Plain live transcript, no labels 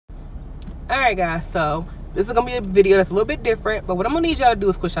All right, guys, so this is gonna be a video that's a little bit different, but what I'm gonna need y'all to do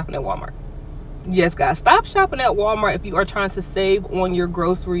is quit shopping at Walmart. Yes, guys, stop shopping at Walmart if you are trying to save on your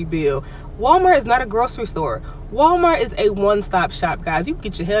grocery bill. Walmart is not a grocery store. Walmart is a one-stop shop, guys. You can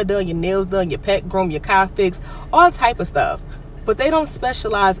get your hair done, your nails done, your pet groom, your car fixed, all type of stuff. But they don't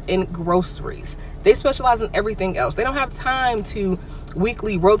specialize in groceries. They specialize in everything else. They don't have time to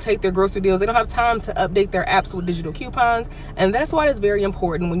weekly rotate their grocery deals. They don't have time to update their apps with digital coupons. And that's why it's very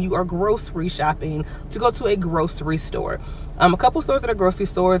important when you are grocery shopping to go to a grocery store. A couple stores that are grocery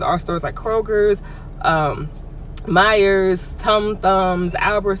stores are stores like Kroger's, Myers, Tum Thumbs,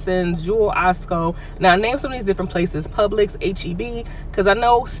 Albertsons, Jewel Osco. Now name some of these different places: Publix, HEB, because I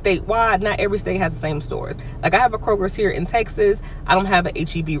know statewide not every state has the same stores. Like I have a Kroger's here in Texas, I don't have an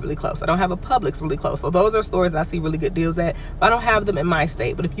HEB really close, I don't have a Publix really close. So those are stores that I see really good deals at, but I don't have them in my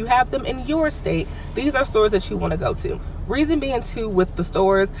state. But if you have them in your state, these are stores that you want to go to. Reason being too with the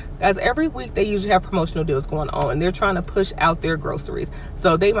stores, guys, every week they usually have promotional deals going on and they're trying to push out their groceries.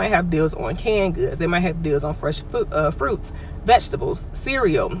 So they might have deals on canned goods, they might have deals on fresh fruits, vegetables,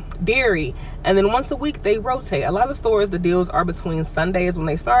 cereal, dairy, and then once a week they rotate. A lot of stores, the deals are between Sundays when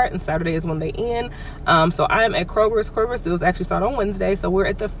they start and Saturdays when they end. So I am at Kroger's. Kroger's deals actually start on Wednesday, so we're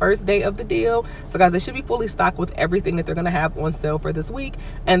at the first day of the deal. So guys, they should be fully stocked with everything that they're going to have on sale for this week,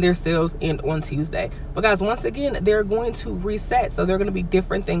 and their sales end on Tuesday. But guys, once again, they're going to reset, so there are going to be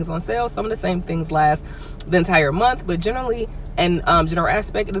different things on sale. Some of the same things last the entire month, but generally and general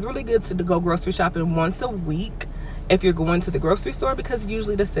aspect, it is really good to go grocery shopping once a week if you're going to the grocery store, because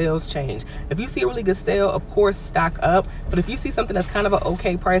usually the sales change. If you see a really good sale, of course stock up, but if you see something that's kind of an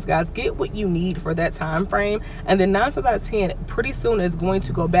okay price, guys, get what you need for that time frame, and then 9 times out of 10 pretty soon it's going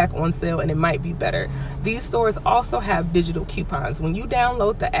to go back on sale and it might be better. These stores also have digital coupons. When you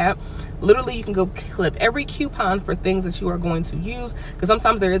download the app, literally you can go clip every coupon for things that you are going to use, because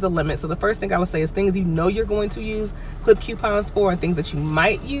sometimes there is a limit. So the first thing I would say is things you know you're going to use, clip coupons for, and things that you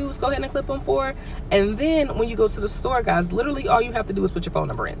might use, go ahead and clip them for. And then when you go to the store, guys, literally all you have to do is put your phone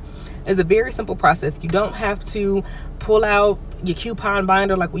number in. It's a very simple process. You don't have to pull out your coupon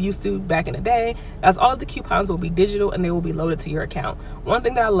binder like we used to back in the day, as all of the coupons will be digital and they will be loaded to your account. One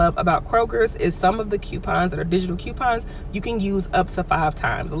thing that I love about Kroger's is some of the coupons that are digital coupons you can use up to 5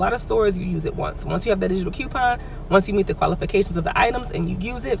 times. A lot of stores you use it once. Once you have that digital coupon, once you meet the qualifications of the items and you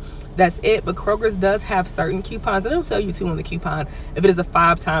use it, that's it. But Kroger's does have certain coupons, and it'll tell you too on the coupon if it is a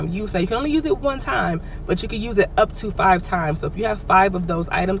 5-time use. Now you can only use it 1 time, but you can use it up to 5 times. So if you have 5 of those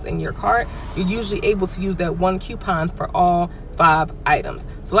items in your cart, you're usually able to use that 1 coupon for all 5 items.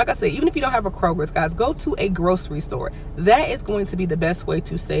 So like I said, even if you don't have a Kroger's, guys, go to a grocery store. That is going to be the best way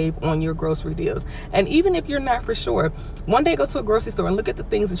to save on your grocery deals. And even if you're not for sure, one day go to a grocery store and look at the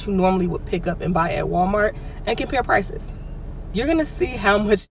things that you normally would pick up and buy at Walmart and compare prices. You're gonna see how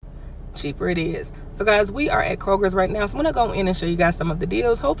much cheaper it is. So guys, we are at Kroger's right now, so I'm gonna go in and show you guys some of the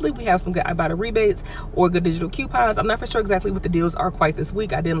deals. Hopefully we have some good Ibotta rebates or good digital coupons. I'm not for sure exactly what the deals are quite this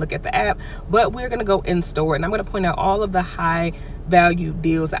week. I didn't look at the app, but we're gonna go in store and I'm gonna point out all of the high value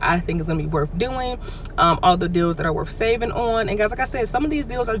deals that I think is gonna be worth doing, all the deals that are worth saving on. And guys, like I said, some of these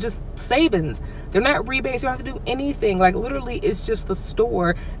deals are just savings. They're not rebates. You don't have to do anything. Like literally, it's just the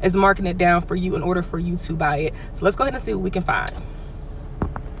store is marking it down for you in order for you to buy it. So let's go ahead and see what we can find.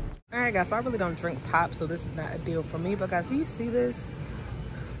 All right, guys, so I really don't drink pop, so this is not a deal for me. But guys, do you see this?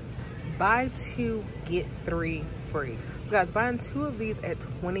 Buy 2, get 3 free. So guys, buying 2 of these at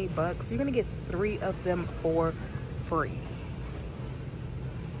 20 bucks, you're gonna get 3 of them for free.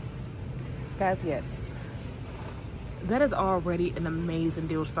 Guys, yes, that is already an amazing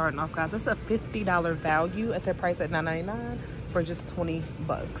deal starting off, guys. That's a $50 value at their price at $9.99 for just 20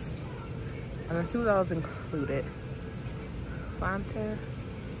 bucks. I'm gonna see what else included. Fanta.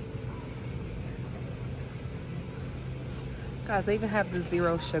 Guys, they even have the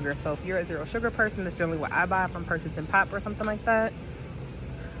 0 sugar. So if you're a 0 sugar person, that's generally what I buy from purchasing pop or something like that.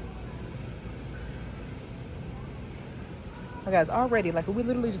 Guys, already, like, we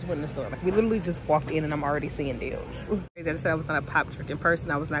literally just went in the store. Like, we literally just walked in and I'm already seeing deals. I said I was not a pop drinking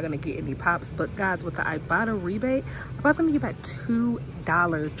person. I was not going to get any pops. But guys, with the Ibotta rebate, Ibotta's going to give you back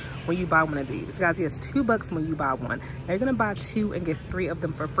 $2 when you buy one of these. Guys, yes, $2 when you buy one. Now you're going to buy 2 and get 3 of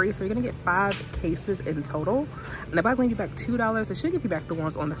them for free. So you're going to get 5 cases in total. And Ibotta's going to give you back $2. It should give you back the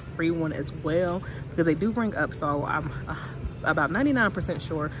ones on the free one as well, because they do bring up. So I'm about 99%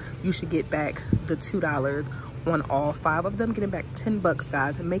 sure you should get back the $2 on all 5 of them, getting back 10 bucks,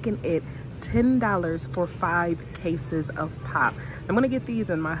 guys, and making it $10 for 5 cases of pop. I'm gonna get these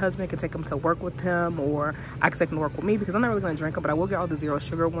and my husband can take them to work with him, or I can take them to work with me because I'm not really gonna drink them, but I will get all the 0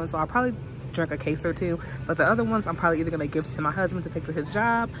 sugar ones. So I'll probably drink a case or two. But the other ones I'm probably either gonna give to my husband to take to his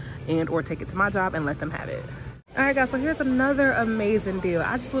job and or take it to my job and let them have it. All right, guys, so here's another amazing deal.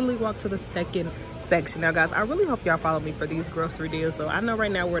 I just literally walked to the second section. Now, guys, I really hope y'all follow me for these grocery deals. So I know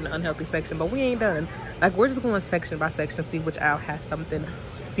right now we're in the unhealthy section, but we ain't done. Like, we're just going section by section, see which aisle has something,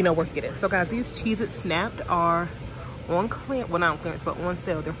 you know, worth getting. So, guys, these Cheez-It Snapped are on clearance, well, not on clearance, but on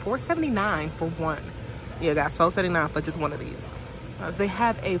sale. They're $4.79 for one. Yeah, guys, $12.79 for just one of these. Guys, they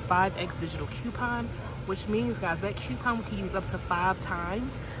have a 5X digital coupon, which means, guys, that coupon we can use up to 5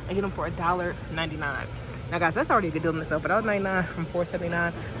 times and get them for $1.99. Now, guys, that's already a good deal in itself, but $1.99 from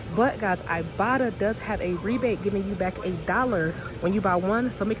 $4.79. But, guys, Ibotta does have a rebate giving you back $1 when you buy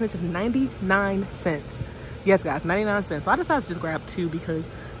one, so making it just 99 cents. Yes, guys, 99 cents. So I decided to just grab 2 because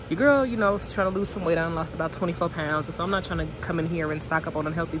your girl, you know, is trying to lose some weight. I lost about 24 pounds, and so I'm not trying to come in here and stock up on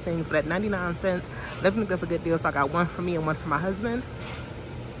unhealthy things. But at 99 cents, I definitely think that's a good deal. So I got one for me and one for my husband.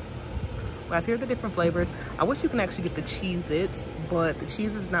 Guys, here are the different flavors. I wish you can actually get the Cheez-Its, but the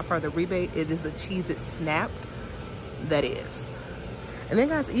Cheez-Its is not part of the rebate. It is the Cheez-It Snapped. That is. And then,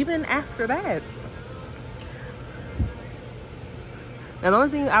 guys, even after that. Now, the only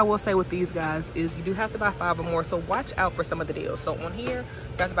thing I will say with these, guys, is you do have to buy 5 or more. So watch out for some of the deals. So on here,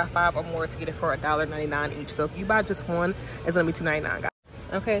 you have to buy 5 or more to get it for $1.99 each. So if you buy just one, it's going to be $2.99, guys.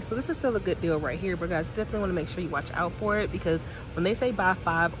 Okay, so this is still a good deal right here, but guys, definitely want to make sure you watch out for it, because when they say buy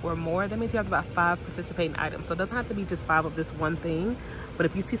 5 or more, that means you have to buy 5 participating items. So it doesn't have to be just 5 of this one thing, but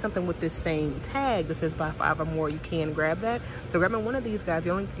if you see something with this same tag that says buy 5 or more, you can grab that. So grabbing one of these, guys,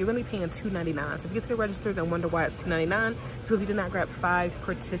 you're gonna be paying $2.99. So if you get to the registers and wonder why it's $2.99, it's because you did not grab 5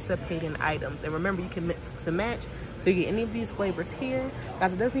 participating items. And remember, you can mix and match. So you get any of these flavors here.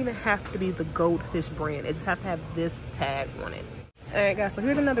 Guys, it doesn't even have to be the Goldfish brand. It just has to have this tag on it. All right, guys, so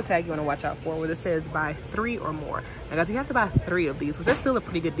here's another tag you want to watch out for where it says buy 3 or more. Now, guys, you have to buy 3 of these, which that's still a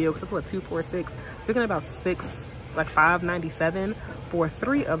pretty good deal because that's what, $2 for $6. So you're getting about 6, like $5.97 for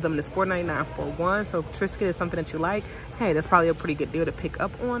 3 of them. And it's $4.99 for one. So if Triscuit is something that you like, hey, that's probably a pretty good deal to pick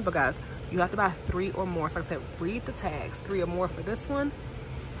up on. But guys, you have to buy 3 or more. So like I said, read the tags. 3 or more for this one.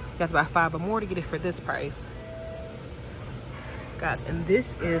 You have to buy 5 or more to get it for this price. Guys, and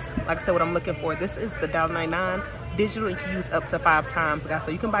this is, like I said, what I'm looking for. This is the $1.99 digital, and you can use up to 5 times, guys. So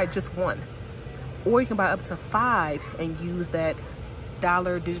you can buy just one, or you can buy up to 5 and use that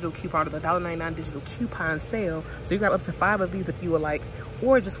 $1 digital coupon or the $1.99 digital coupon sale. So you grab up to 5 of these if you would like,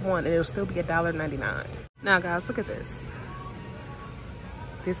 or just one, and it'll still be $1.99. Now, guys, look at this.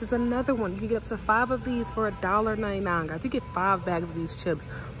 This is another one. You can get up to 5 of these for $1.99, guys. You get 5 bags of these chips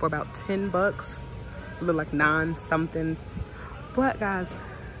for about $10. A little like 9 something. But guys,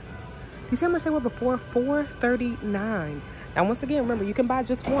 you see how much they were before? $4.39. Now, once again, remember, you can buy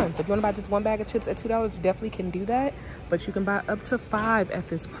just one. So if you want to buy just one bag of chips at $2, you definitely can do that. But you can buy up to 5 at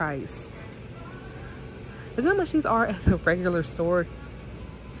this price. Is how much these are at the regular store?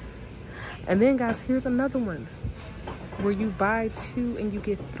 And then, guys, here's another one where you buy 2 and you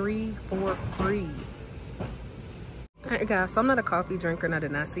get 3 for free. All right, guys, so I'm not a coffee drinker and I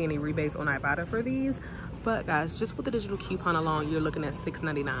did not see any rebates on Ibotta for these. But guys, just with the digital coupon alone, you're looking at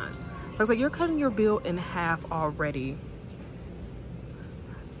 $6.99. So it's like you're cutting your bill in half already.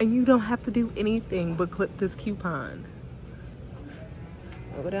 And you don't have to do anything but clip this coupon.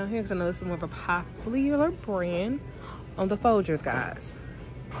 I'll go down here because I know this is more of a popular brand on the Folgers, guys.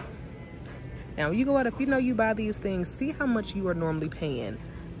 Now, you go out, if you know you buy these things, see how much you are normally paying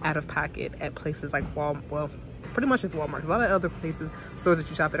out of pocket at places like Walmart. Well, pretty much it's Walmart. A lot of other places, stores that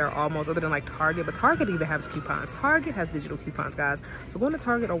you shop at are almost, other than like Target, but Target even has coupons. Target has digital coupons, guys. So go to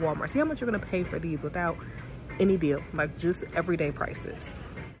Target or Walmart, see how much you're gonna pay for these without any deal, like just everyday prices.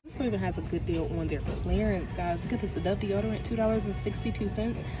 This store even has a good deal on their clearance, guys. Look at this, the Dove deodorant,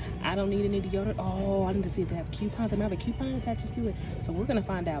 $2.62. I don't need any deodorant. Oh, I need to see if they have coupons. I might have a coupon attached to it. So we're gonna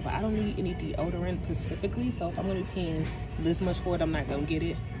find out, but I don't need any deodorant specifically. So if I'm gonna be paying this much for it, I'm not gonna get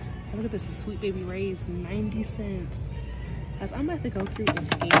it. Look at this, the Sweet Baby Ray's, 90 cents. Guys, I'm about to go through and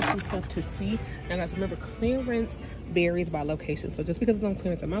scan some stuff to see. Now, guys, remember, clearance varies by location. So just because it's on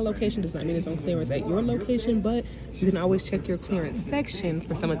clearance at my location does not mean it's on clearance at your location, but you can always check your clearance section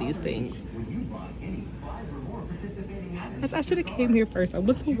for some of these things. Guys, I should have came here first. I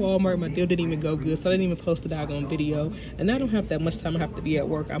went to Walmart, my deal didn't even go good, so I didn't even post a doggone video. And I don't have that much time I have to be at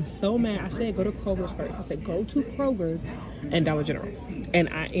work. I'm so mad. I said go to Kroger's first. I said go to Kroger's and Dollar General. And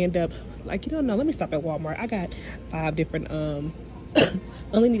I end up like, you know, no, let me stop at Walmart. I got 5 different, I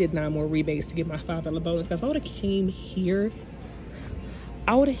only needed 9 more rebates to get my $5 bonus. Guys, if I would have came here,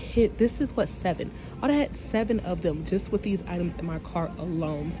 I would have hit, this is what, 7. I would have had 7 of them just with these items in my cart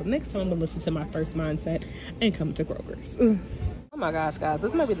alone. So next time I'm gonna listen to my first mindset and come to Kroger's. I'm my gosh, guys,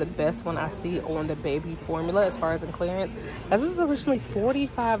 this might be the best one I see on the baby formula as far as in clearance. This is originally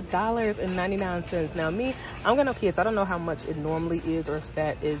 $45.99. Now me, I'm gonna kids, I don't know how much it normally is or if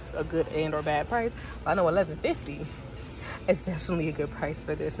that is a good and or bad price, but I know $11.50 is definitely a good price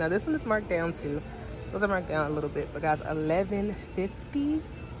for this. Now this one is marked down too. Those are marked down a little bit, but guys, $11.50,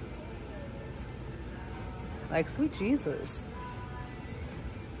 like sweet Jesus.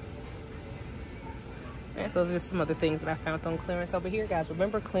 And so there's some other things that I found on clearance over here, guys.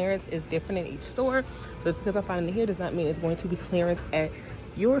 Remember, clearance is different in each store. So just because I'm finding it here does not mean it's going to be clearance at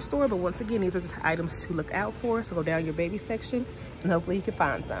your store. But once again, these are just items to look out for. So go down your baby section and hopefully you can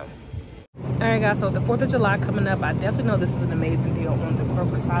find some. All right, guys, so the 4th of July coming up, I definitely know this is an amazing deal on the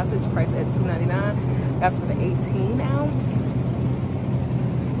Kroger sausage, priced at $2.99. That's for the 18 ounce.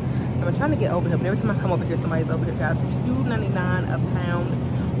 I'm trying to get over here, but every time I come over here, somebody's over here, guys. $2.99 a pound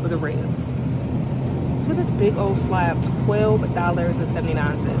for the ribs. Look at this big old slab,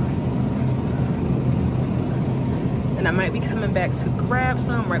 $12.79. And I might be coming back to grab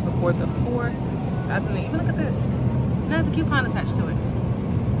some right before the 4th. Guys, and even look at this. And there's a coupon attached to it.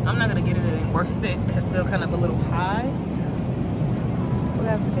 I'm not gonna get it, it ain't worth it. It's still kind of a little high. But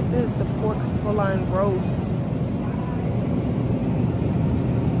guys, look at this, the pork sirloin roast.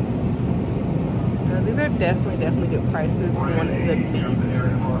 Now, these are definitely good prices on the meats.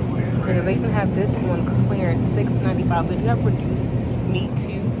 Because they even have this on clearance, $6.95. So you have reduced meat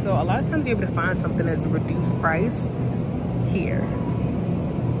too. So a lot of times you're able to find something that's a reduced price here.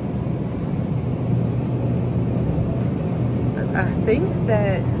 I think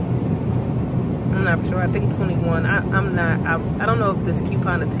that, I'm not sure, I think 21. I don't know if this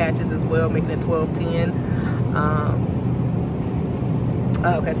coupon attaches as well, making it $12.10.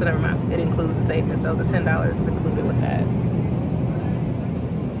 Oh, okay, so never mind. It includes the savings, so the $10 is included with that.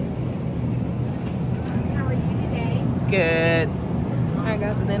 Good. All right,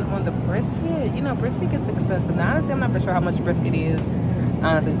 guys, and then on the brisket, you know, brisket gets expensive. Now, honestly, I'm not for sure how much brisket is,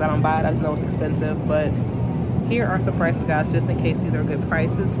 honestly, because I don't buy it. I just know it's expensive. But here are some prices, guys, just in case these are good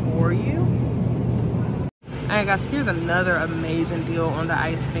prices for you. All right, guys, here's another amazing deal on the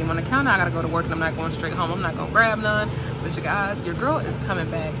ice cream. On the counter, I gotta go to work and I'm not going straight home. I'm not gonna grab none. But you guys, your girl is coming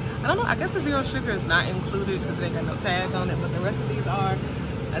back. I don't know, I guess the zero sugar is not included because it ain't got no tag on it, but the rest of these are.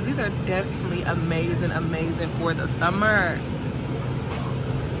 As these are definitely amazing for the summer.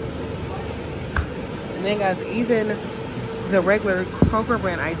 And then, guys, even the regular Kroger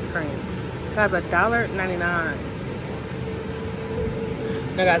brand ice cream, guys, $1.99.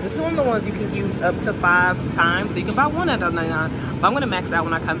 Now, guys, this is one of the ones you can use up to 5 times. So you can buy one at $1.99. But I'm gonna max out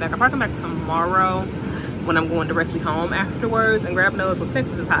when I come back. I'll probably come back tomorrow when I'm going directly home afterwards and grab those. So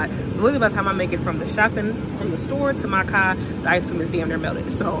Texas is hot. So literally by the time I make it from the store to my car, the ice cream is damn near melted.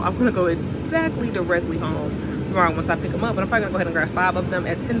 So I'm gonna go exactly directly home tomorrow once I pick them up. But I'm probably gonna go ahead and grab 5 of them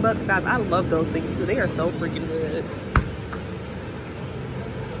at $10, guys. I love those things too. They are so freaking good.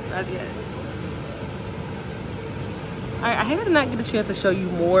 Yes. I hated to not get a chance to show you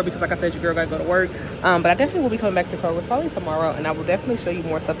more because, like I said, your girl gotta go to work. But I definitely will be coming back to Kroger's probably tomorrow, and I will definitely show you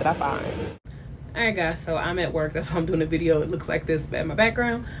more stuff that I find. All right, guys, so I'm at work. That's why I'm doing a video. It looks like this in my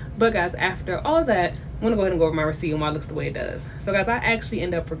background. But, guys, after all that, I'm going to go ahead and go over my receipt and why it looks the way it does. So, guys, I actually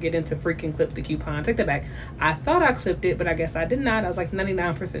end up forgetting to freaking clip the coupon. Take that back. I thought I clipped it, but I guess I did not. I was like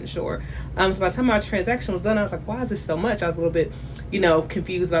 99% sure. So, by the time my transaction was done, I was like, why is this so much? I was a little bit, you know,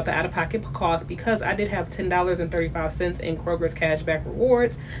 confused about the out-of-pocket cost because I did have $10.35 in Kroger's Cashback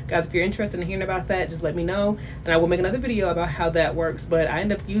Rewards. Guys, if you're interested in hearing about that, just let me know. And I will make another video about how that works. But I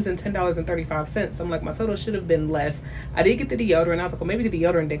end up using $10.35. So, I'm like, my total should have been less. I did get the deodorant. I was like, well, maybe the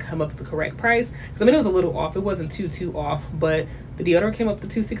deodorant didn't come up with the correct price. Because, I mean, it was a little off. It wasn't too off. But the deodorant came up to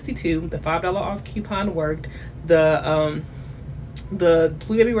 $2.62. The $5 off coupon worked. The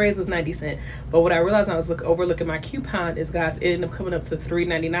Sweet Baby Ray's was 90 cents. But what I realized when I was overlooking my coupon is, guys, it ended up coming up to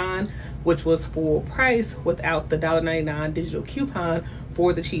 $3.99, which was full price without the $1.99 digital coupon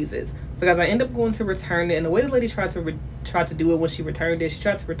for the cheeses. So, guys, I ended up going to return it, and the way the lady tried to do it when she returned it, she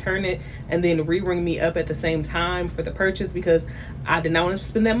tried to return it and then re-ring me up at the same time for the purchase because I did not want to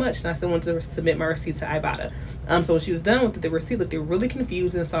spend that much and I still wanted to submit my receipt to Ibotta. So when she was done with it, the receipt looked really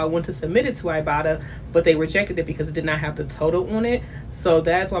confusing, so I went to submit it to Ibotta, but they rejected it because it did not have the total on it. So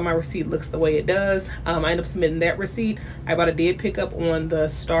that's why my receipt looks the way it does. I ended up submitting that receipt. Ibotta did pick up on the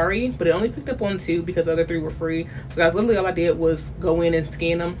Starry, but it only picked up on 2 because the other 3 were free. So, guys, literally all I did was go in and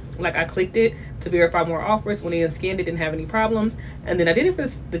scan them. Like, I clicked it, to verify more offers. When they scanned it, didn't have any problems. And then I did it for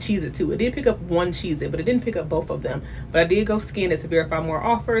the Cheez-It too. It did pick up one Cheez-It, but it didn't pick up both of them. But I did go scan it to verify more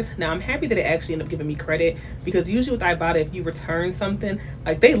offers. Now I'm happy that it actually ended up giving me credit, because usually with Ibotta, if you return something,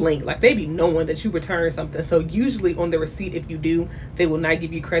 like they link, like they be knowing that you returned something. So usually on the receipt, if you do, they will not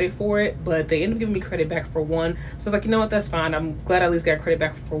give you credit for it, but they ended up giving me credit back for one. So I was like, you know what, that's fine. I'm glad I at least got credit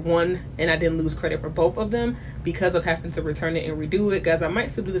back for one, and I didn't lose credit for both of them because of having to return it and redo it. Guys, I might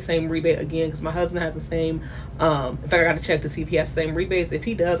still do the same rebate again, because my husband has the same, in fact, I got to check to see if he has the same rebates. If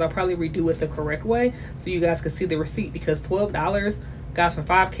he does, I'll probably redo it the correct way so you guys can see the receipt, because $12, guys, for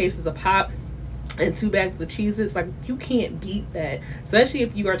 5 cases of pop and 2 bags of Cheez-Its, like, you can't beat that, especially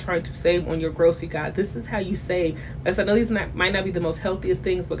if you are trying to save on your grocery. Guys, this is how you save. Like, I know these might not be the most healthiest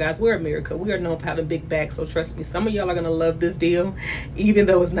things, but guys, we're America. We are known for having big bags, so trust me, some of y'all are gonna love this deal even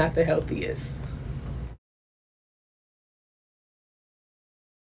though it's not the healthiest.